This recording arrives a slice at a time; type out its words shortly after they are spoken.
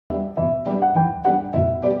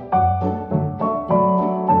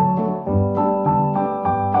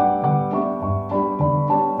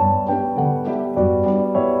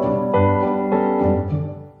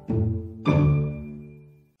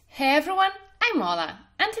I'm Ola,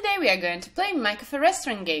 and today we are going to play My Cafe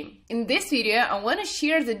Restaurant game. In this video, I want to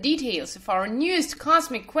share the details of our newest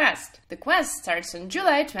cosmic quest. The quest starts on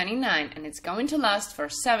July 29 and it's going to last for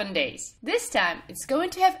 7 days. This time, it's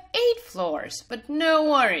going to have 8 floors, but no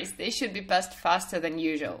worries, they should be passed faster than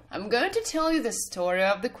usual. I'm going to tell you the story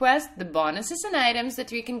of the quest, the bonuses and items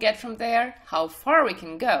that we can get from there, how far we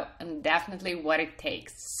can go, and definitely what it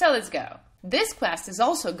takes. So let's go! This quest is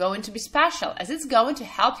also going to be special, as it's going to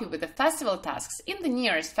help you with the festival tasks in the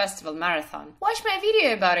nearest festival marathon. Watch my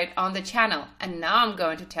video about it on the channel, and now I'm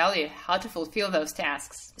going to tell you how to fulfill those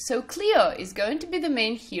tasks. So Cleo is going to be the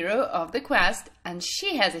main hero of the quest, and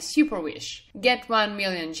she has a super wish. Get 1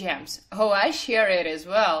 million gems. Oh, I share it as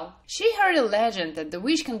well. She heard a legend that the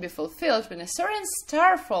wish can be fulfilled when a certain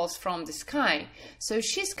star falls from the sky, so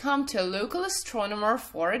she's come to a local astronomer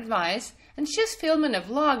for advice, and she's filming a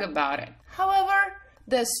vlog about it. However,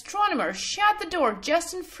 the astronomer shut the door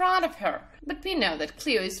just in front of her, but we know that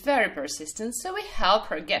Cleo is very persistent, so we help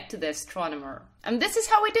her get to the astronomer. And this is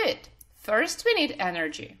how we do it. First, we need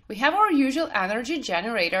energy. We have our usual energy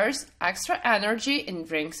generators, extra energy in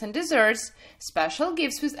drinks and desserts, special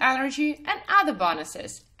gifts with energy, and other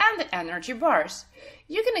bonuses, and the energy bars.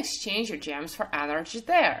 You can exchange your gems for energy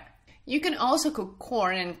there. You can also cook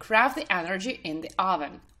corn and craft the energy in the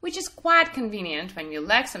oven, which is quite convenient when you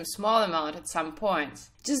lack some small amount at some points.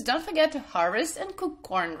 Just don't forget to harvest and cook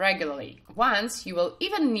corn regularly. Once, you will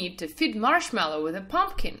even need to feed Marshmallow with a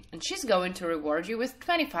pumpkin, and she's going to reward you with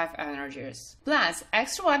 25 energies. Plus,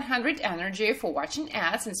 extra 100 energy for watching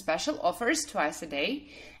ads and special offers twice a day,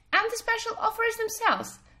 and the special offers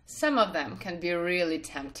themselves. Some of them can be really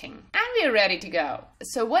tempting. And we're ready to go.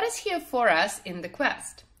 So what is here for us in the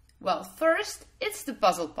quest? Well, first, it's the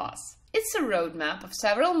puzzle pass. It's a roadmap of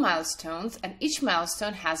several milestones, and each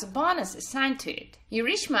milestone has a bonus assigned to it. You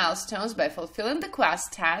reach milestones by fulfilling the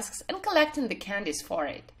quest tasks and collecting the candies for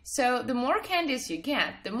it. So, the more candies you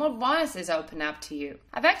get, the more bonuses open up to you.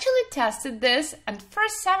 I've actually tested this, and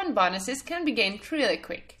first 7 bonuses can be gained really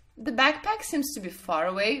quick. The backpack seems to be far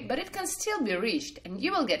away, but it can still be reached, and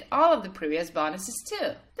you will get all of the previous bonuses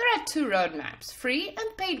too. There are 2 roadmaps, free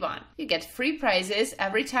and paid one. You get free prizes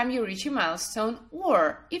every time you reach a milestone,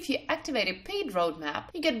 or if you activate a paid roadmap,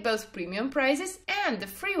 you get both premium prizes and the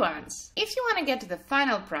free ones. If you want to get to the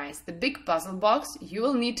final prize, the big puzzle box, you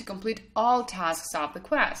will need to complete all tasks of the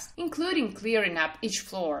quest, including clearing up each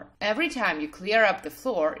floor. Every time you clear up the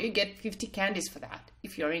floor, you get 50 candies for that,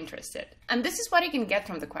 if you're interested. And this is what you can get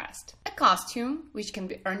from the quest. A costume, which can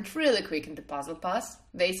be earned really quick in the puzzle pass,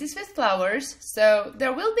 vases with flowers, so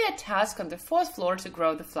there will be a task on the 4th floor to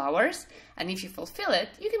grow the flowers, and if you fulfill it,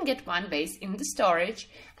 you can get 1 vase in the storage,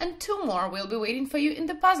 and 2 more will be waiting for you in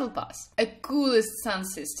the puzzle pass. A coolest sun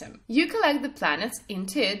system. You collect the planets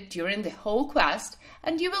into it during the whole quest,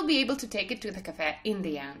 and you will be able to take it to the cafe in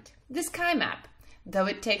the end. The sky map. Though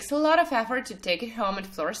it takes a lot of effort to take it home at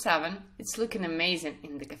floor 7, it's looking amazing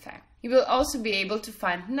in the cafe. You will also be able to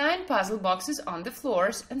find 9 puzzle boxes on the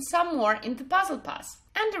floors and some more in the puzzle pass.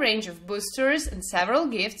 And a range of boosters and several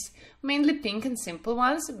gifts, mainly pink and simple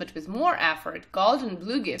ones, but with more effort, gold and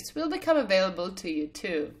blue gifts will become available to you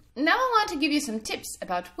too. Now I want to give you some tips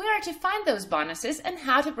about where to find those bonuses and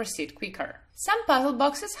how to proceed quicker. Some puzzle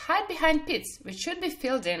boxes hide behind pits, which should be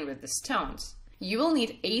filled in with the stones. You will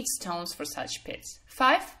need 8 stones for such pits,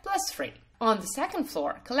 5 plus 3. On the 2nd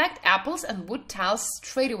floor, collect apples and wood tiles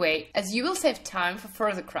straight away, as you will save time for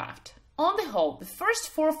further craft. On the whole, the first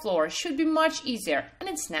 4 floors should be much easier, and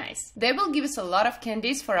it's nice. They will give us a lot of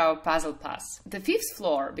candies for our puzzle pass. The 5th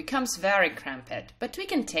floor becomes very cramped, but we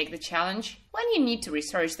can take the challenge. When you need to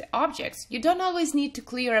research the objects, you don't always need to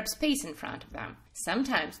clear up space in front of them.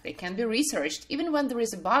 Sometimes they can be researched even when there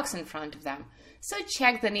is a box in front of them, so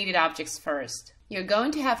check the needed objects first. You're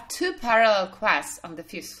going to have 2 parallel quests on the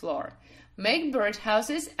 5th floor. Make bird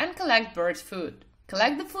houses and collect bird food.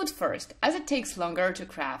 Collect the food first, as it takes longer to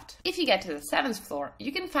craft. If you get to the 7th floor,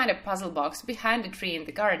 you can find a puzzle box behind a tree in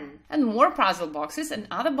the garden. And more puzzle boxes and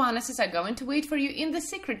other bonuses are going to wait for you in the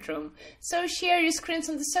secret room, so share your screens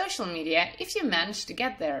on the social media if you manage to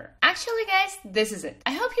get there. Actually guys, this is it.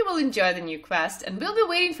 I hope you will enjoy the new quest, and we'll be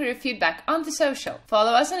waiting for your feedback on the social.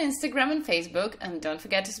 Follow us on Instagram and Facebook, and don't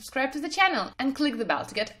forget to subscribe to the channel and click the bell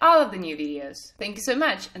to get all of the new videos. Thank you so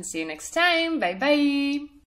much, and see you next time. Bye bye!